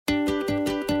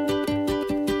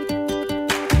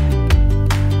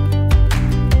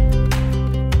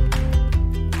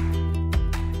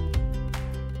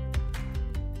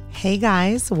Hey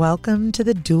guys, welcome to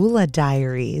the Doula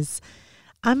Diaries.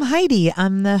 I'm Heidi.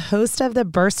 I'm the host of the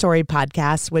Birth Story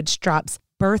podcast, which drops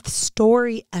birth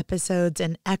story episodes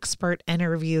and expert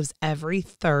interviews every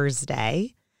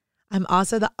Thursday. I'm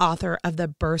also the author of the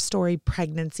Birth Story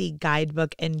Pregnancy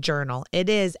Guidebook and Journal. It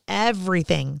is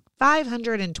everything,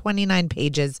 529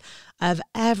 pages of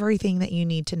everything that you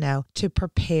need to know to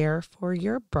prepare for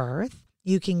your birth.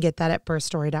 You can get that at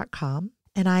birthstory.com.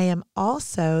 And I am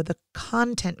also the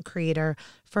content creator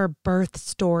for Birth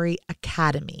Story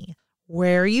Academy,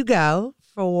 where you go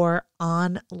for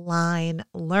online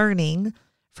learning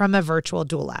from a virtual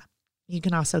doula. You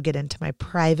can also get into my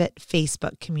private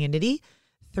Facebook community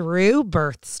through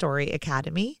Birth Story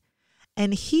Academy.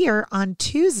 And here on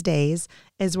Tuesdays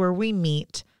is where we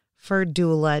meet for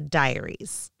Doula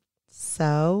Diaries.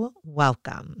 So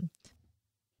welcome.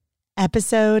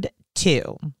 Episode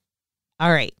 2.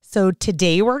 All right, so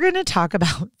today we're going to talk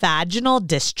about vaginal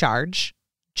discharge,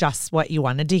 just what you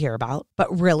wanted to hear about,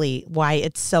 but really why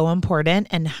it's so important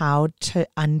and how to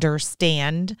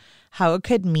understand how it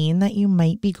could mean that you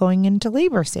might be going into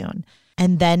labor soon.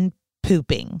 And then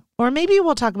pooping, or maybe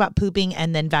we'll talk about pooping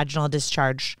and then vaginal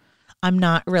discharge. I'm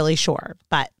not really sure,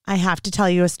 but I have to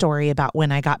tell you a story about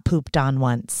when I got pooped on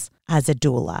once as a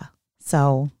doula.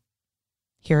 So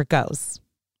here it goes.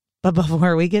 But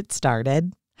before we get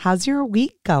started, how's your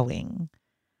week going?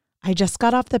 I just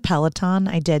got off the Peloton.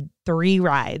 I did 3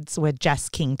 rides with Jess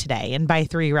King today. And by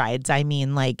 3 rides, I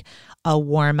mean like a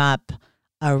warm up,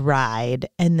 a ride,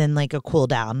 and then like a cool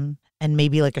down and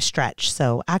maybe like a stretch.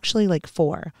 So actually like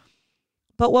 4.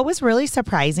 But what was really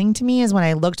surprising to me is when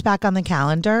I looked back on the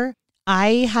calendar,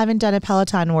 I haven't done a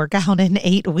Peloton workout in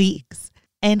 8 weeks.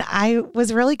 And I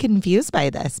was really confused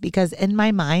by this because in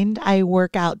my mind, I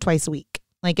work out twice a week.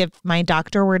 Like if my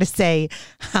doctor were to say,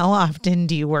 how often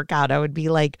do you work out? I would be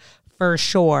like, for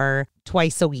sure,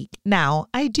 twice a week. Now,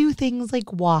 I do things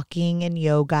like walking and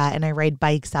yoga and I ride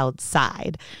bikes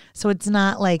outside. So it's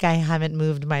not like I haven't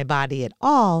moved my body at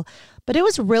all. But it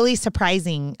was really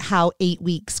surprising how 8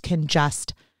 weeks can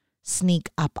just sneak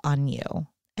up on you.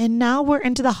 And now we're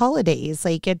into the holidays.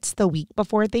 Like it's the week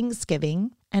before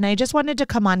Thanksgiving. And I just wanted to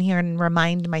come on here and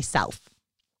remind myself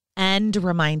and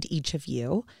remind each of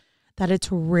you that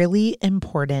it's really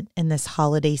important in this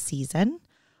holiday season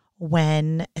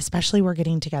when, especially we're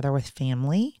getting together with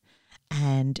family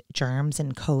and germs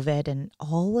and COVID and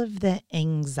all of the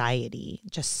anxiety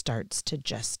just starts to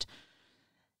just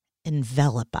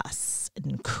envelop us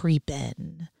and creep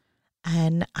in.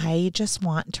 And I just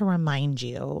want to remind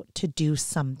you to do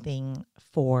something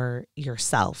for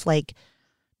yourself. Like,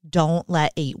 don't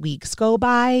let 8 weeks go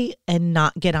by and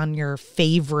not get on your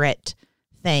favorite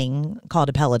thing called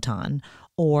a Peloton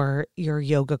or your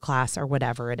yoga class or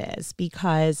whatever it is,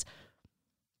 because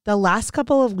the last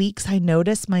couple of weeks I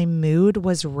noticed my mood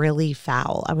was really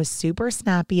foul. I was super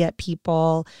snappy at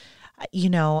people. You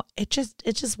know, it just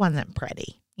wasn't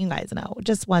pretty. You guys know, it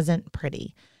just wasn't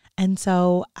pretty. And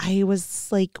so I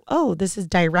was like, oh, this is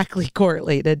directly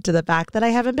correlated to the fact that I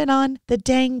haven't been on the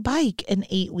dang bike in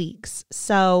 8 weeks.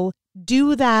 So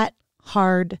do that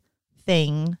hard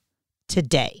thing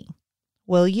today.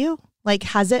 Will you? Like,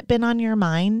 has it been on your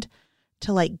mind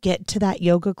to like get to that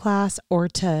yoga class or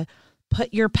to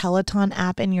put your Peloton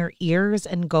app in your ears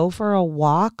and go for a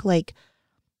walk? Like,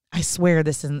 I swear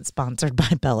this isn't sponsored by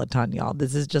Peloton, y'all.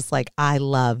 This is just like, I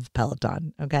love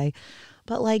Peloton. Okay.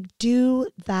 But like, do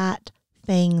that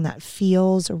thing that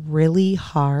feels really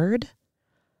hard,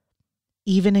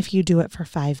 even if you do it for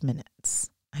 5 minutes.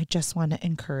 I just want to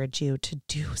encourage you to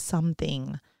do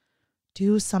something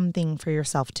for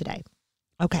yourself today.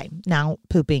 Okay, now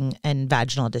pooping and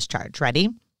vaginal discharge. Ready?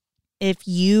 If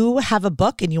you have a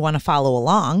book and you want to follow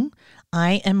along,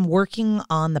 I am working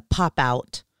on the pop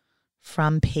out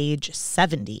from page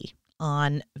 70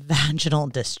 on vaginal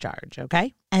discharge,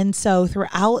 okay? And so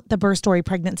throughout the Birth Story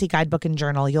Pregnancy Guidebook and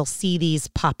Journal, you'll see these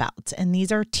pop outs. And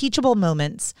these are teachable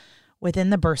moments within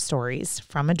the birth stories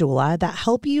from a doula that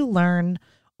help you learn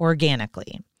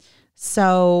organically.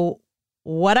 So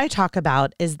what I talk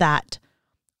about is that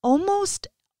almost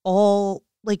all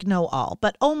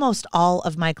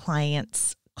of my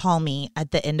clients call me at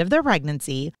the end of their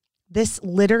pregnancy. This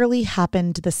literally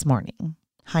happened this morning.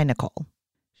 Hi, Nicole.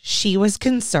 She was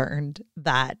concerned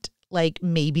that like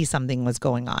maybe something was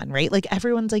going on, right? Like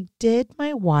everyone's like, did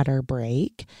my water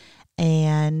break?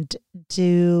 And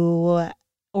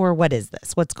or what is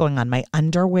this? What's going on? My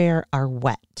underwear are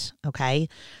wet. Okay.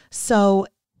 So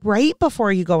right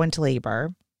before you go into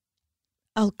labor,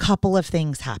 a couple of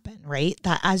things happen, right?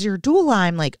 That as your doula,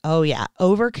 I'm like, oh yeah,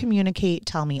 over communicate,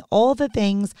 tell me all the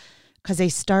things, because I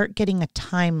start getting a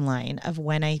timeline of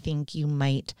when I think you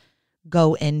might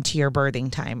go into your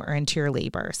birthing time or into your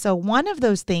labor. So one of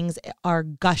those things are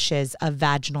gushes of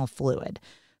vaginal fluid.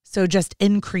 So just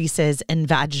increases in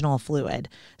vaginal fluid.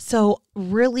 So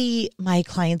really my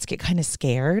clients get kind of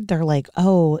scared. They're like,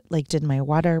 oh, like did my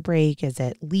water break? Is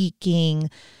it leaking?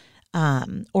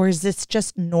 Or is this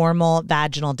just normal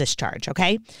vaginal discharge?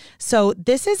 Okay. So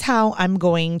this is how I'm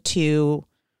going to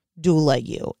doula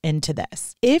you into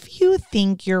this. If you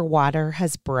think your water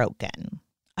has broken,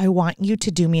 I want you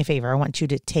to do me a favor. I want you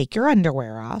to take your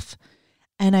underwear off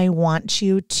and I want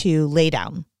you to lay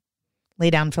down. Lay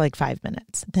down for like 5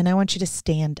 minutes. Then I want you to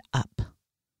stand up.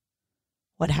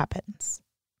 What happens?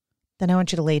 Then I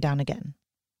want you to lay down again.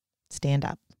 Stand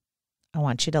up. I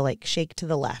want you to like shake to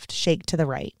the left, shake to the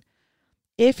right.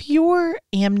 If your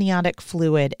amniotic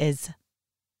fluid is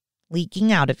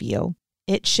leaking out of you,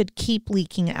 it should keep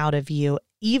leaking out of you,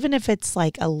 even if it's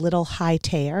like a little high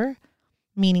tear,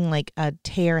 meaning like a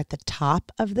tear at the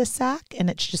top of the sac, and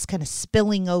it's just kind of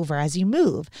spilling over as you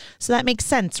move. So that makes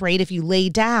sense, right? If you lay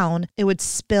down, it would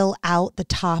spill out the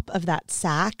top of that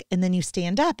sac, and then you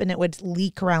stand up and it would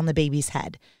leak around the baby's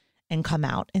head and come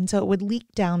out. And so it would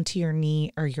leak down to your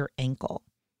knee or your ankle.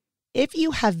 If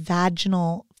you have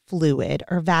vaginal fluid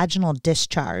or vaginal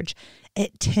discharge,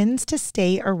 it tends to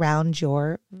stay around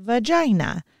your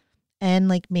vagina and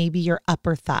like maybe your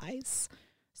upper thighs.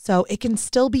 So it can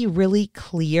still be really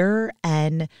clear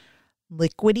and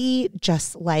liquidy,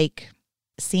 just like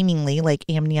seemingly like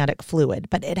amniotic fluid,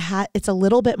 but it's a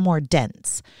little bit more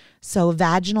dense. So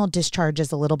vaginal discharge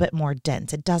is a little bit more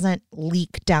dense. It doesn't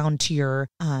leak down to your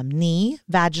knee.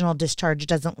 Vaginal discharge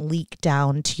doesn't leak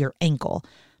down to your ankle.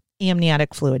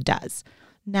 Amniotic fluid does.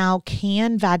 Now,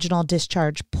 can vaginal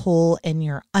discharge pull in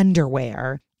your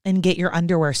underwear and get your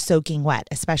underwear soaking wet,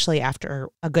 especially after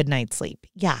a good night's sleep?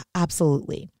 Yeah,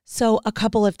 absolutely. So a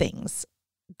couple of things.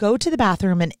 Go to the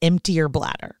bathroom and empty your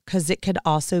bladder because it could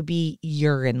also be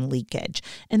urine leakage.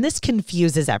 And this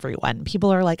confuses everyone.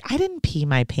 People are like, I didn't pee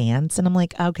my pants. And I'm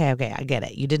like, okay, I get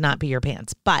it. You did not pee your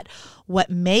pants. But what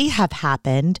may have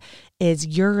happened is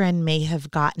urine may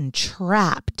have gotten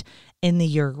trapped in the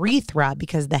urethra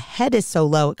because the head is so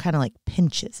low, it kind of like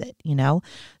pinches it, you know?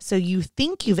 So you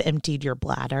think you've emptied your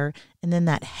bladder and then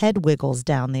that head wiggles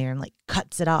down there and like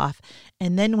cuts it off.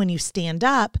 And then when you stand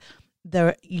up,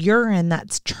 the urine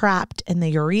that's trapped in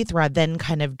the urethra then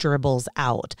kind of dribbles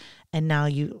out. And now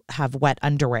you have wet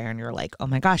underwear and you're like, oh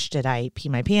my gosh, did I pee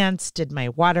my pants? Did my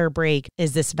water break?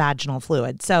 Is this vaginal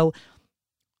fluid? So,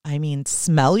 I mean,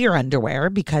 smell your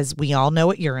underwear because we all know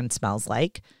what urine smells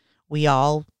like. We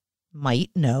all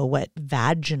might know what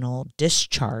vaginal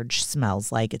discharge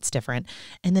smells like. It's different.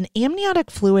 And then amniotic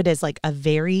fluid is like a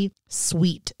very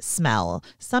sweet smell.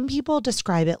 Some people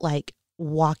describe it like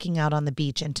walking out on the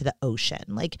beach into the ocean.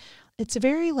 Like it's a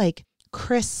very like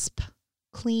crisp,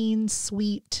 clean,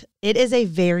 sweet. It is a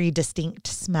very distinct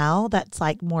smell that's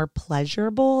like more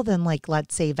pleasurable than like,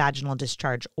 let's say vaginal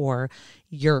discharge or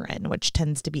urine, which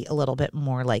tends to be a little bit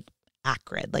more like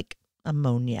acrid, like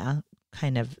ammonia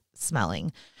kind of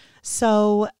smelling.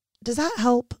 So does that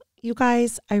help you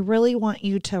guys? I really want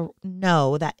you to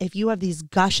know that if you have these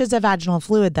gushes of vaginal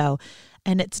fluid though,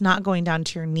 and it's not going down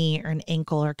to your knee or an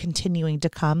ankle or continuing to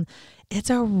come, it's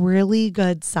a really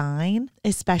good sign,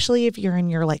 especially if you're in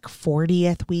your like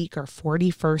 40th week or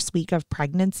 41st week of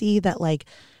pregnancy, that like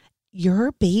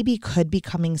your baby could be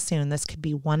coming soon. This could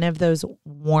be one of those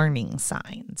warning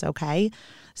signs. Okay.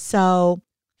 So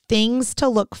things to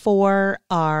look for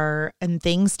and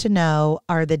things to know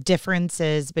are the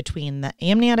differences between the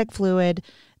amniotic fluid,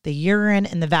 the urine,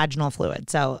 and the vaginal fluid.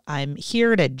 So I'm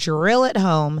here to drill it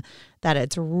home that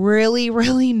it's really,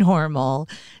 really normal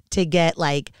to get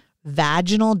like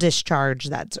vaginal discharge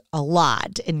that's a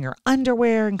lot in your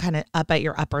underwear and kind of up at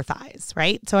your upper thighs,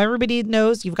 right? So everybody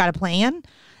knows you've got a plan.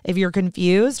 If you're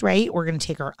confused, right, we're going to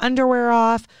take our underwear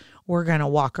off. We're going to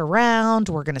walk around,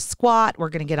 we're going to squat, we're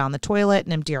going to get on the toilet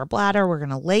and empty our bladder, we're going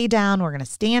to lay down, we're going to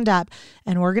stand up,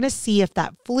 and we're going to see if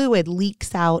that fluid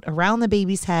leaks out around the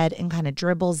baby's head and kind of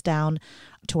dribbles down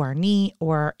to our knee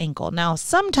or our ankle. Now,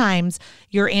 sometimes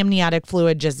your amniotic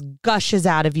fluid just gushes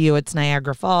out of you. It's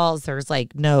Niagara Falls. There's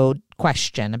like no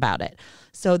question about it.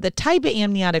 So the type of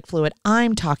amniotic fluid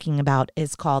I'm talking about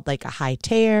is called like a high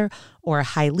tear or a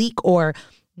high leak, or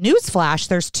newsflash,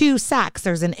 there's two sacs.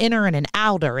 There's an inner and an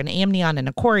outer, an amnion and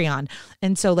a chorion.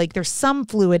 And so like there's some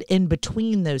fluid in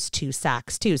between those two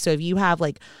sacs too. So if you have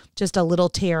like just a little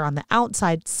tear on the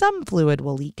outside, some fluid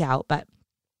will leak out, but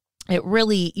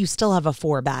you still have a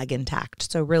 4-bag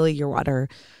intact. So really your water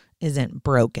isn't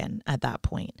broken at that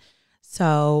point.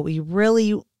 So I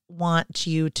really want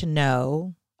you to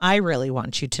know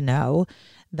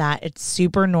that it's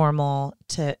super normal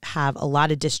to have a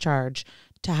lot of discharge,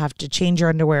 to have to change your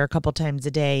underwear a couple times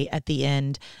a day at the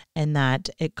end, and that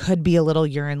it could be a little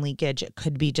urine leakage. It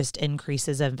could be just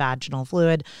increases of vaginal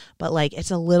fluid, but like it's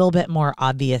a little bit more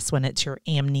obvious when it's your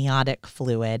amniotic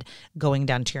fluid going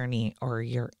down to your knee or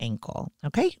your ankle.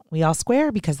 Okay, we all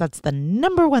square, because that's the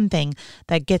number one thing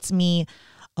that gets me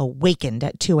awakened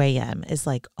at 2 a.m. is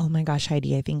like, oh my gosh,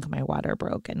 Heidi, I think my water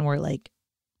broke. And we're like,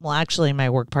 well, actually, my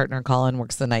work partner, Colin,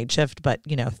 works the night shift. But,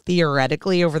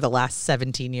 theoretically, over the last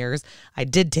 17 years, I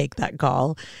did take that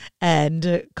call.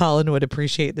 And Colin would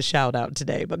appreciate the shout out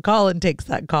today. But Colin takes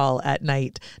that call at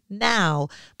night now.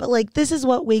 But like, this is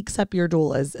what wakes up your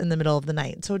doulas in the middle of the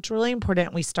night. So it's really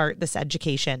important we start this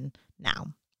education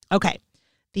now. Okay.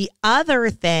 The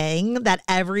other thing that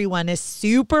everyone is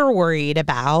super worried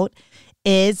about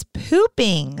is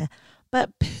pooping.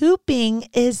 But pooping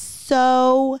is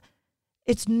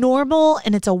it's normal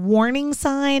and it's a warning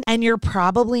sign, and you're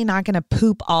probably not going to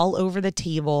poop all over the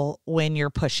table when you're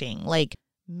pushing, like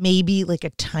maybe like a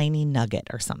tiny nugget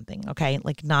or something. Okay.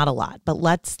 Like not a lot, but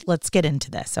let's get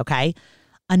into this. Okay.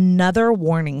 Another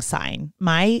warning sign.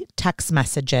 My text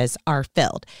messages are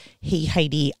filled. Hey,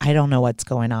 Heidi, I don't know what's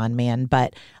going on, man,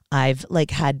 but I've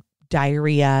like had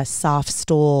diarrhea, soft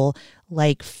stool,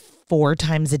 like 4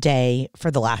 times a day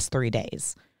for the last 3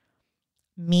 days.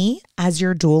 Me, as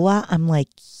your doula, I'm like,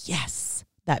 yes,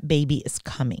 that baby is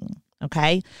coming,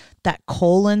 okay? That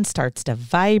colon starts to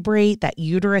vibrate, that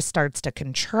uterus starts to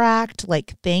contract,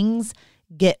 like things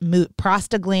get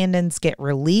prostaglandins get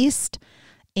released,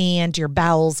 and your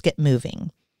bowels get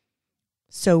moving.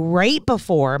 So right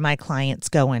before my clients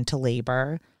go into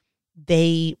labor,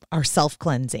 they are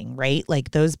self-cleansing, right?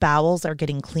 Like those bowels are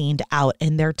getting cleaned out,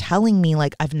 and they're telling me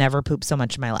like, I've never pooped so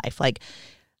much in my life. Like,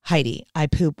 Heidi, I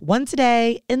poop once a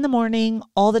day in the morning,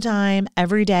 all the time,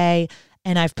 every day.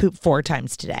 And I've pooped 4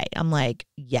 times today. I'm like,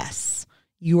 yes,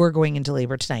 you are going into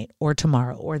labor tonight or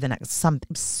tomorrow or the next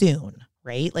something soon,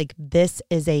 right? Like this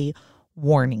is a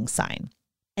warning sign.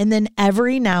 And then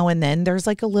every now and then there's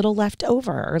like a little left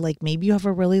over, or like maybe you have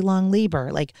a really long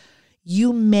labor. Like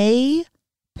you may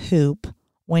poop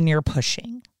when you're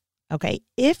pushing. Okay.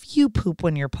 If you poop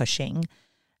when you're pushing,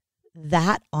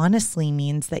 that honestly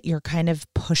means that you're kind of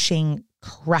pushing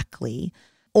correctly,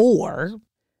 or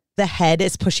the head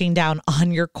is pushing down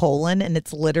on your colon and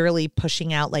it's literally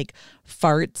pushing out like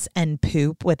farts and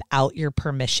poop without your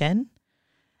permission.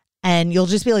 And you'll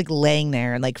just be like laying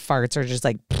there and like farts are just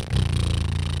like,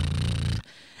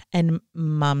 and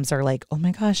moms are like, oh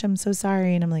my gosh, I'm so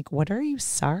sorry. And I'm like, what are you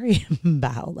sorry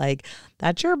about? Like,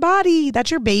 that's your body. That's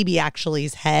your baby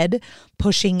actually's head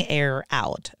pushing air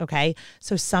out. Okay.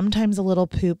 So sometimes a little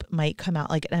poop might come out,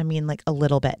 like a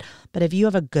little bit. But if you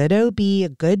have a good OB, a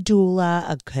good doula,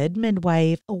 a good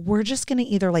midwife, we're just going to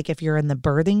either like, if you're in the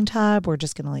birthing tub, we're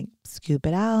just going to like scoop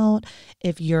it out.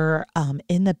 If you're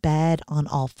in the bed on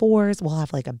all fours, we'll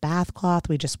have like a bath cloth.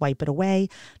 We just wipe it away.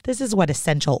 This is what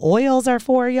essential oils are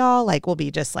for, y'all. Like we'll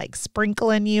be just like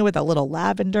sprinkling you with a little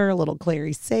lavender, a little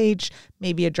clary sage,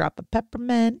 maybe a drop of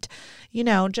peppermint,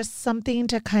 just something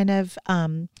to kind of,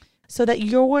 so that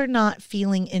you're not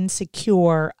feeling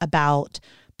insecure about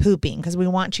pooping, because we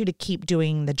want you to keep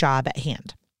doing the job at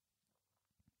hand.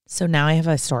 So now I have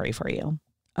a story for you,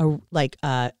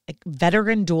 a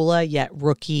veteran doula yet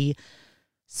rookie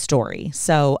story.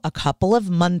 So a couple of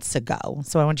months ago,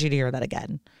 so I want you to hear that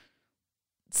again.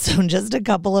 So just a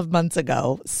couple of months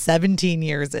ago, 17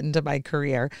 years into my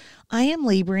career, I am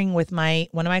laboring with one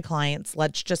of my clients.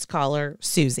 Let's just call her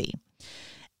Susie.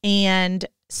 And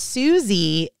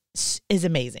Susie is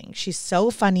amazing. She's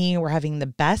so funny. We're having the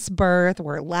best birth.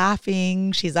 We're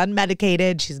laughing. She's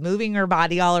unmedicated. She's moving her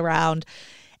body all around.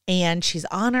 And she's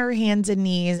on her hands and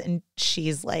knees. And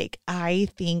she's like, I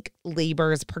think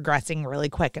labor is progressing really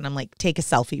quick. And I'm like, take a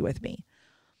selfie with me.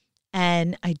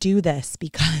 And I do this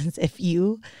because if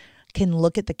you can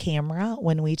look at the camera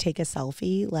when we take a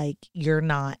selfie, like you're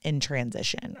not in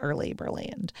transition or labor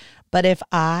land. But if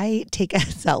I take a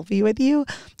selfie with you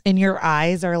and your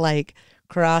eyes are like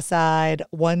cross-eyed,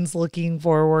 one's looking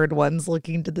forward, one's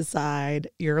looking to the side,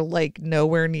 you're like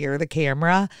nowhere near the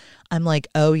camera, I'm like,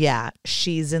 oh yeah,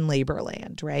 she's in labor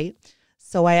land, right?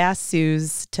 So I asked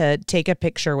Suze to take a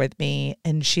picture with me,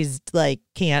 and she's like,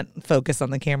 can't focus on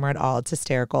the camera at all. It's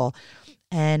hysterical.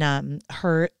 And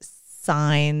her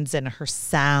signs and her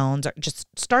sounds just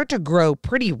start to grow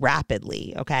pretty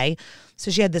rapidly, okay?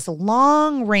 So she had this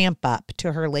long ramp up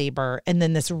to her labor and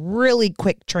then this really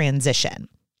quick transition.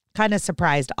 Kind of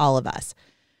surprised all of us.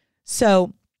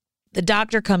 So the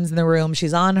doctor comes in the room.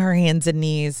 She's on her hands and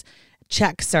knees,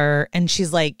 checks her, and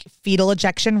she's like, fetal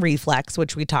ejection reflex,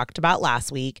 which we talked about last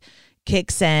week.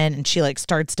 kicks in and she like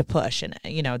starts to push. And,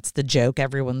 it's the joke.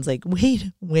 Everyone's like,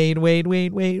 wait.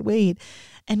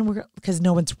 And because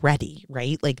no one's ready,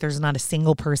 right? Like there's not a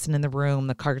single person in the room.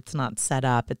 The cart's not set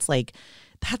up. It's like,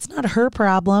 that's not her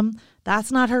problem.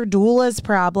 That's not her doula's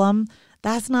problem.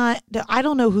 I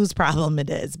don't know whose problem it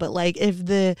is, but like if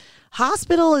the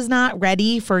hospital is not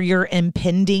ready for your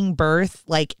impending birth,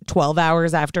 like 12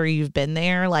 hours after you've been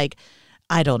there, like,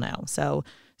 I don't know. So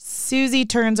Susie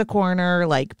turns a corner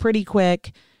like pretty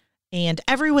quick and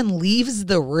everyone leaves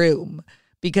the room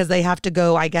because they have to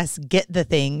go, I guess, get the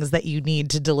things that you need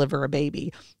to deliver a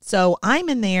baby. So I'm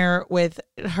in there with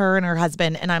her and her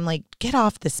husband and I'm like, get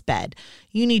off this bed.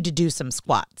 You need to do some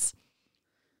squats.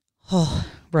 Oh,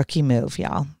 rookie move,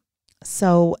 y'all.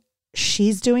 So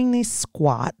she's doing these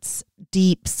squats,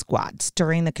 deep squats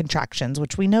during the contractions,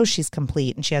 which we know she's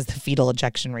complete and she has the fetal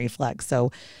ejection reflex.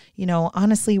 So,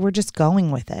 honestly, we're just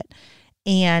going with it.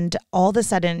 And all of a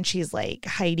sudden she's like,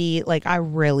 Heidi, like, I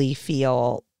really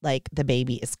feel like the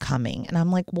baby is coming. And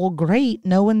I'm like, well, great.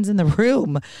 No one's in the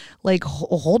room. Like,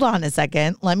 hold on a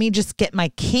second. Let me just get my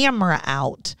camera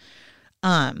out.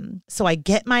 So I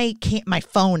get my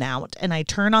phone out and I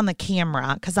turn on the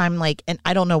camera because I'm like, and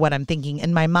I don't know what I'm thinking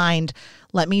in my mind.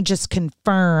 Let me just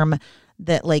confirm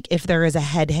that like, if there is a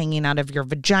head hanging out of your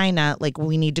vagina, like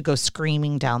we need to go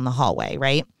screaming down the hallway.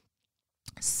 Right.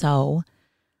 So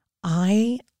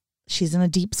she's in a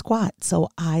deep squat. So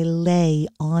I lay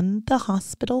on the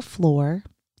hospital floor.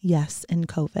 Yes. In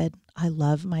COVID, I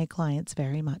love my clients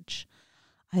very much.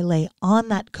 I lay on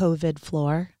that COVID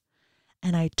floor.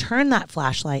 And I turn that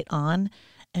flashlight on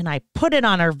and I put it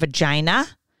on her vagina.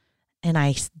 And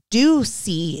I do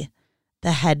see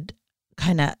the head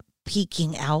kind of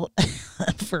peeking out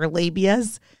for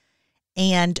labias.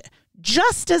 And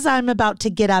just as I'm about to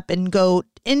get up and go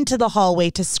into the hallway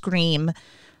to scream,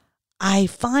 I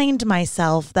find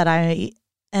myself that I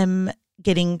am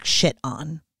getting shit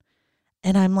on.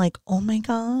 And I'm like, oh my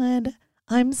God,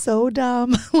 I'm so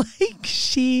dumb.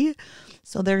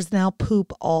 So there's now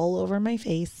poop all over my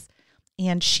face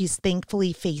and she's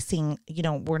thankfully facing,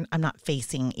 I'm not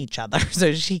facing each other.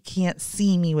 So she can't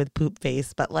see me with poop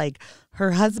face, but like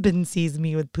her husband sees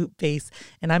me with poop face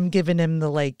and I'm giving him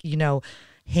the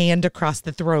hand across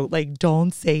the throat. Like,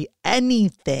 don't say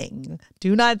anything.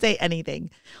 Do not say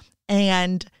anything.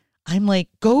 And I'm like,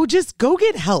 go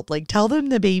get help. Like, tell them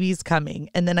the baby's coming.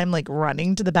 And then I'm like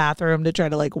running to the bathroom to try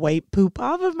to like wipe poop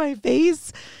off of my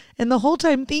face. And the whole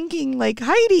time thinking like,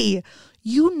 Heidi,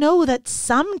 you know that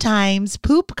sometimes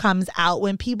poop comes out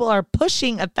when people are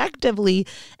pushing effectively.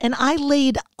 And I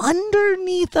laid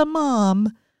underneath a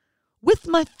mom with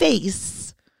my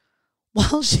face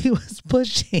while she was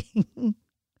pushing.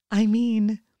 I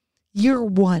mean, year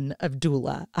one of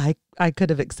doula, I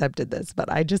could have accepted this,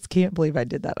 but I just can't believe I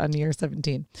did that on year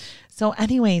 17. So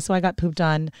anyway, I got pooped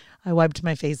on. I wiped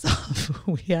my face off.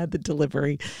 We had the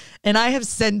delivery and I have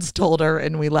since told her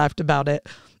and we laughed about it.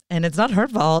 And it's not her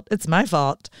fault. It's my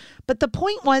fault. But the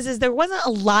point is there wasn't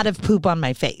a lot of poop on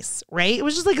my face, right? It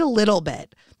was just like a little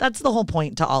bit. That's the whole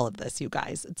point to all of this, you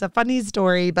guys. It's a funny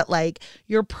story, but like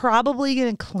you're probably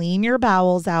going to clean your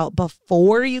bowels out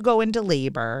before you go into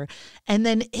labor. And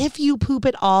then if you poop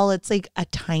at all, it's like a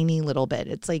tiny little bit.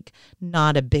 It's like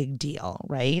not a big deal,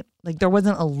 right? Like there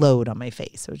wasn't a load on my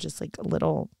face. It was just like a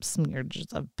little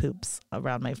smidges of poops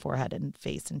around my forehead and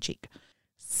face and cheek.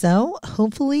 So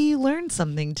hopefully you learned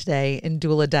something today in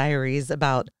Doula Diaries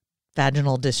about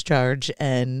vaginal discharge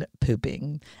and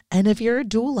pooping. And if you're a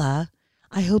doula,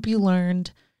 I hope you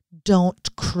learned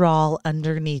don't crawl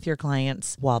underneath your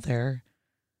clients while they're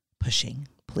pushing,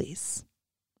 please.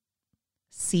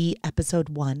 See episode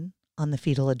 1 on the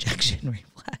fetal ejection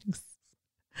reflex.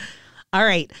 All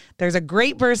right. There's a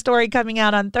great birth story coming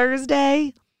out on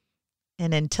Thursday.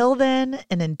 And until then,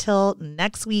 and until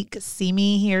next week, see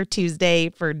me here Tuesday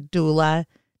for Doula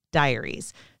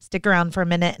Diaries. Stick around for a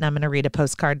minute and I'm going to read a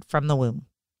postcard from the womb.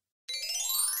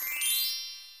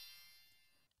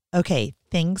 Okay,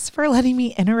 thanks for letting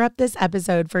me interrupt this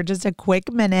episode for just a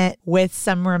quick minute with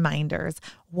some reminders.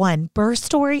 1, Birth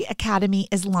Story Academy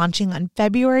is launching on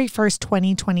February 1st,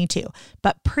 2022,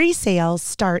 but pre-sales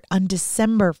start on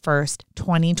December 1st,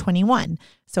 2021.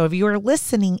 So if you are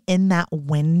listening in that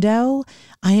window,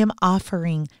 I am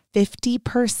offering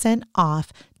 50%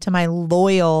 off to my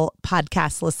loyal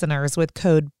podcast listeners with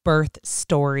code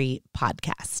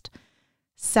BirthStoryPodcast.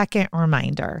 Second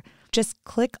reminder, just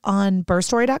click on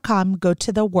birthstory.com, go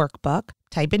to the workbook,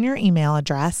 type in your email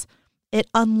address. It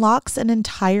unlocks an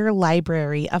entire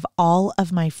library of all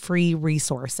of my free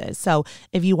resources. So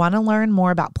if you want to learn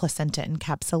more about placenta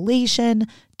encapsulation,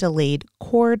 delayed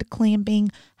cord clamping,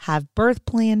 have birth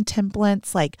plan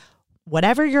templates, like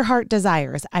whatever your heart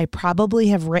desires, I probably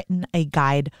have written a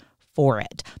guide for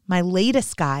it. My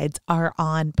latest guides are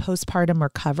on postpartum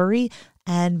recovery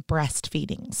and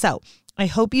breastfeeding. So I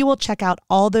hope you will check out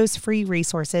all those free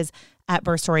resources at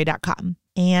birthstory.com.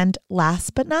 And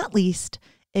last but not least,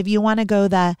 if you want to go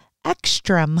the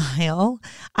extra mile,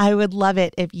 I would love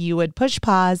it if you would push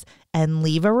pause and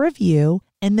leave a review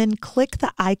and then click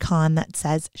the icon that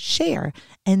says share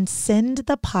and send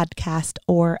the podcast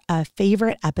or a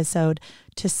favorite episode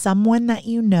to someone that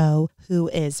you know who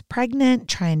is pregnant,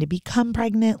 trying to become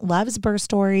pregnant, loves birth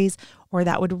stories, or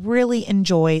that would really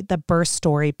enjoy the Birth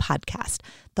Story podcast.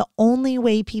 The only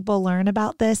way people learn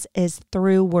about this is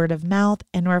through word of mouth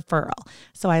and referral.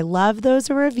 So I love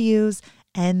those reviews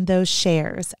and those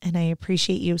shares, and I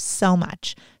appreciate you so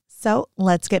much. So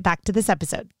let's get back to this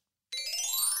episode.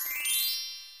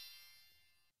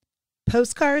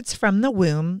 Postcards from the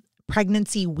Womb,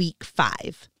 Pregnancy Week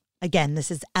 5. Again, this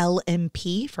is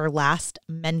LMP for last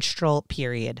menstrual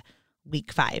period,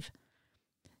 week 5.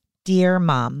 Dear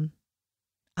Mom,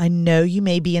 I know you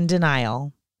may be in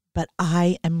denial, but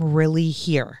I am really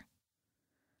here.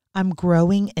 I'm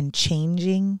growing and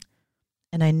changing,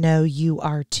 and I know you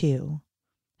are too.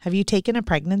 Have you taken a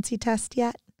pregnancy test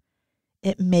yet?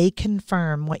 It may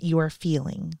confirm what you are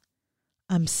feeling.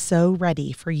 I'm so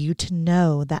ready for you to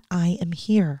know that I am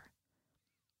here.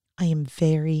 I am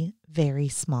very, very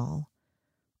small,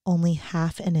 only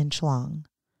half an inch long.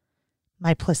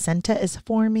 My placenta is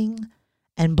forming,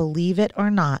 and believe it or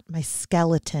not, my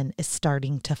skeleton is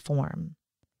starting to form.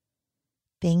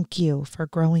 Thank you for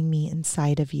growing me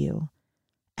inside of you.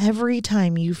 Every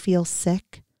time you feel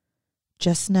sick,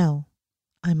 just know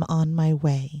I'm on my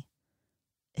way.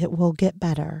 It will get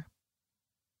better.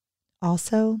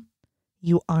 Also,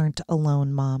 you aren't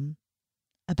alone, Mom.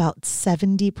 About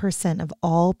 70% of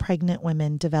all pregnant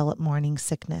women develop morning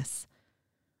sickness.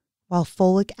 While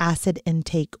folic acid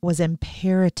intake was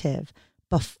imperative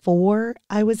before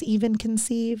I was even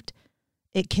conceived,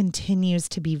 it continues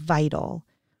to be vital.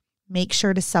 Make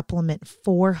sure to supplement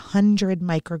 400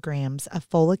 micrograms of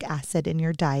folic acid in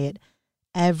your diet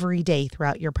every day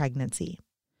throughout your pregnancy.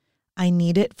 I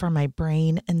need it for my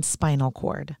brain and spinal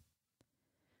cord.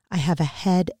 I have a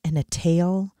head and a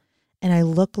tail, and I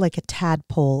look like a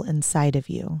tadpole inside of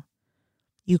you.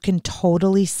 You can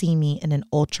totally see me in an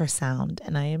ultrasound,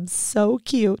 and I am so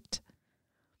cute.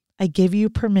 I give you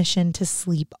permission to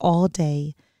sleep all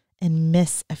day and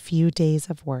miss a few days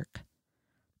of work.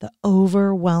 The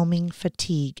overwhelming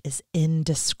fatigue is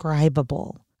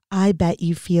indescribable. I bet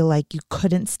you feel like you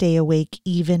couldn't stay awake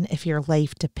even if your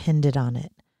life depended on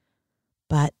it.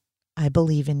 But I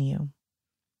believe in you.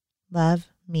 Love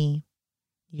me,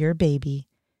 your baby,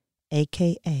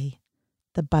 aka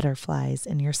the butterflies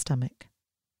in your stomach.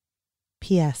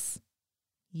 P.S.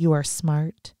 You are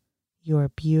smart, you are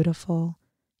beautiful,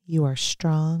 you are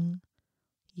strong,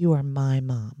 you are my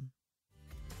mom.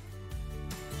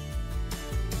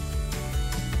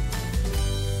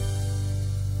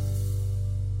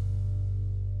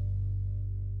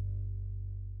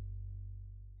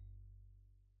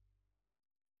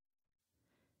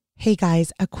 Hey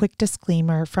guys, a quick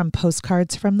disclaimer from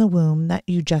Postcards from the Womb that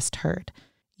you just heard.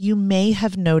 You may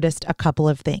have noticed a couple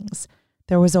of things.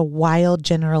 There was a wild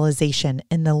generalization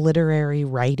in the literary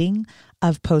writing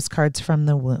of Postcards from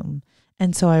the Womb.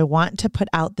 And so I want to put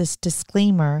out this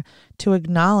disclaimer to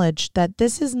acknowledge that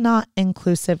this is not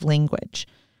inclusive language.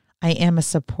 I am a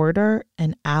supporter,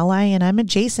 an ally, and I'm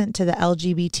adjacent to the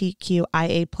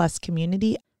LGBTQIA+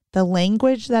 community. The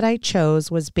language that I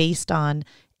chose was based on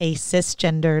a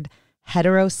cisgendered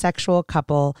heterosexual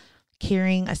couple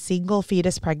carrying a single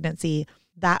fetus pregnancy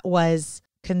that was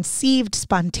conceived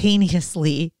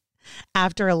spontaneously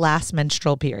after a last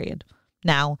menstrual period.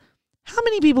 Now, how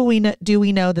many people do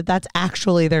we know that that's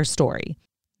actually their story?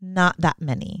 Not that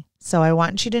many. So I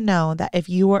want you to know that if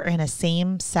you are in a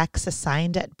same-sex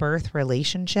assigned at birth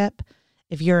relationship,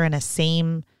 if you're in a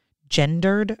same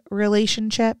gendered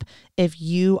relationship, if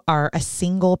you are a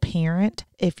single parent,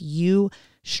 if you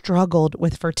struggled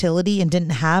with fertility and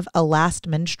didn't have a last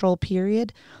menstrual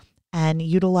period and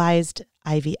utilized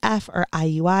IVF or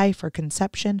IUI for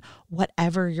conception,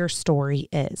 whatever your story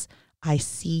is, I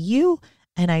see you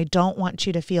and I don't want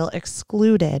you to feel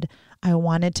excluded. I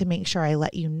wanted to make sure I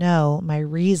let you know my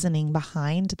reasoning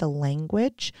behind the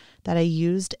language that I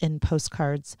used in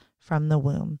Postcards from the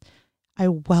Womb. I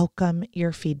welcome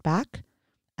your feedback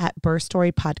at Birth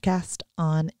Story Podcast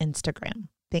on Instagram.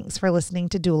 Thanks for listening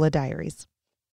to Doula Diaries.